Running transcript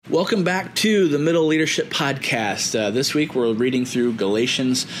Welcome back to the Middle Leadership Podcast. This week we're reading through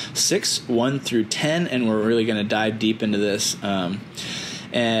Galatians 6, 1 through 10, and we're really going to dive deep into this.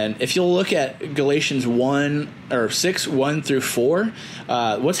 And if you'll look at Galatians 6, 1 through 4,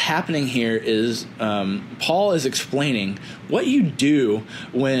 what's happening here is Paul is explaining what you do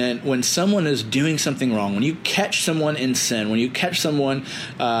when someone is doing something wrong, when you catch someone in sin, when you catch someone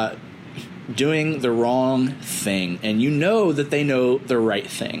doing the wrong thing, and you know that they know the right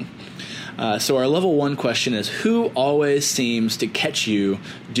thing. So our level 1 question is, who always seems to catch you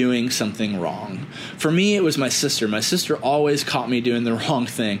doing something wrong? For me, it was my sister. My sister always caught me doing the wrong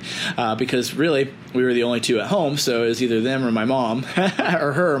thing because really we were the only two at home, so it was either them or my mom,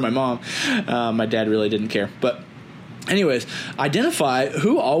 or her or my mom. My dad really didn't care. But anyways, identify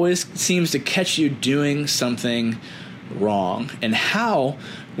who always seems to catch you doing something wrong, and how,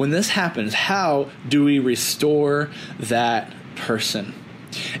 when this happens, how do we restore that person?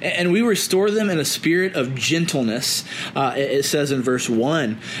 And we restore them in a spirit of gentleness, it says in verse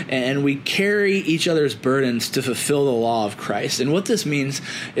 1, and we carry each other's burdens to fulfill the law of Christ. And what this means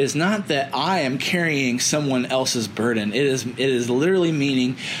is not that I am carrying someone else's burden. It is literally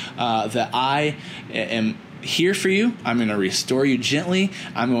meaning that I am here for you. I'm going to restore you gently.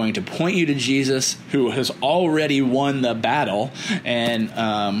 I'm going to point you to Jesus, who has already won the battle, and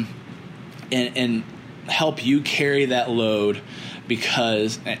help you carry that load,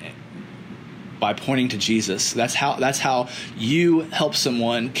 because by pointing to Jesus, that's how you help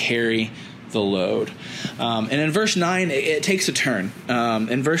someone carry the load. And in verse 9, it takes a turn.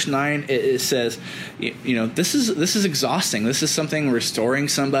 In verse 9, it says, this is exhausting. This is something, restoring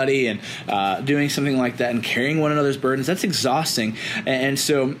somebody and doing something like that and carrying one another's burdens. That's exhausting. And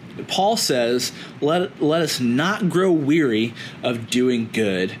so Paul says, let us not grow weary of doing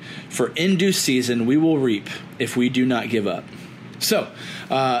good, for in due season we will reap if we do not give up. So,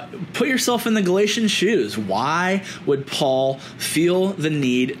 put yourself in the Galatian shoes. Why would Paul feel the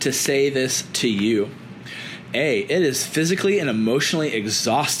need to say this to you? A, it is physically and emotionally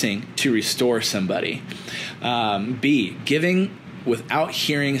exhausting to restore somebody. B, giving without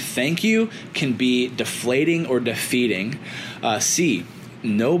hearing thank you can be deflating or defeating. C,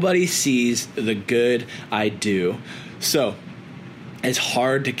 nobody sees the good I do, so it's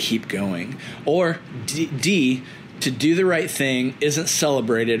hard to keep going. Or D, to do the right thing isn't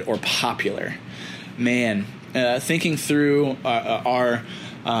celebrated or popular. Man, thinking through our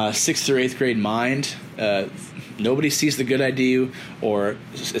 6th through 8th grade mind, nobody sees the good I do, or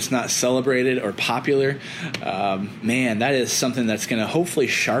it's not celebrated or popular. Man, that is something that's going to hopefully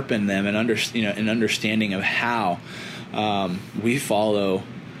sharpen them and an understanding of how we follow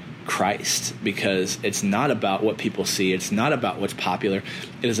Christ, because it's not about what people see. It's not about what's popular.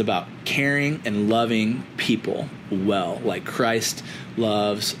 It is about caring and loving people well, like Christ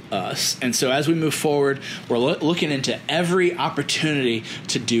loves us. And so as we move forward, we're looking into every opportunity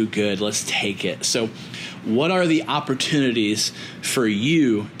to do good. Let's take it. So what are the opportunities for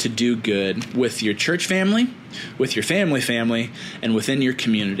you to do good with your church family, with your family, and within your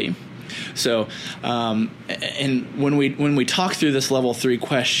community? So, and when we talk through this level 3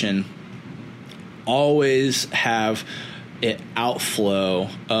 question, always have it outflow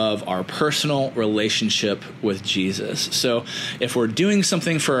of our personal relationship with Jesus. So if we're doing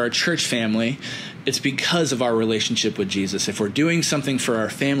something for our church family, it's because of our relationship with Jesus. If we're doing something for our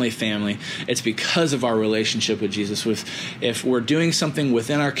family, it's because of our relationship with Jesus. If we're doing something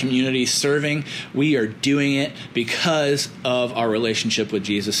within our community, serving, we are doing it because of our relationship with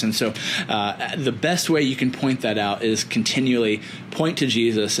Jesus. And so the best way you can point that out is continually point to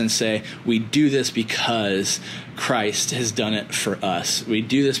Jesus and say, we do this because Christ has done it for us. We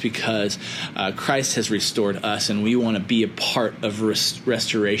do this because Christ has restored us, and we want to be a part of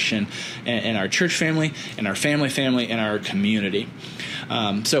restoration in our church family, in our family, in our community.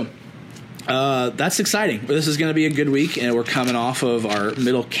 So that's exciting. This is going to be a good week, and we're coming off of our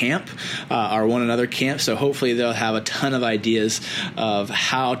middle camp, our One Another camp. So hopefully they'll have a ton of ideas of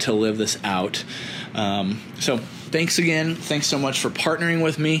how to live this out. So thanks again. Thanks so much for partnering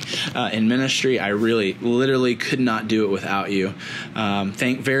with me in ministry. I really, literally could not do it without you.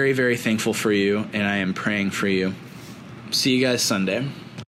 Very, very thankful for you, and I am praying for you. See you guys Sunday.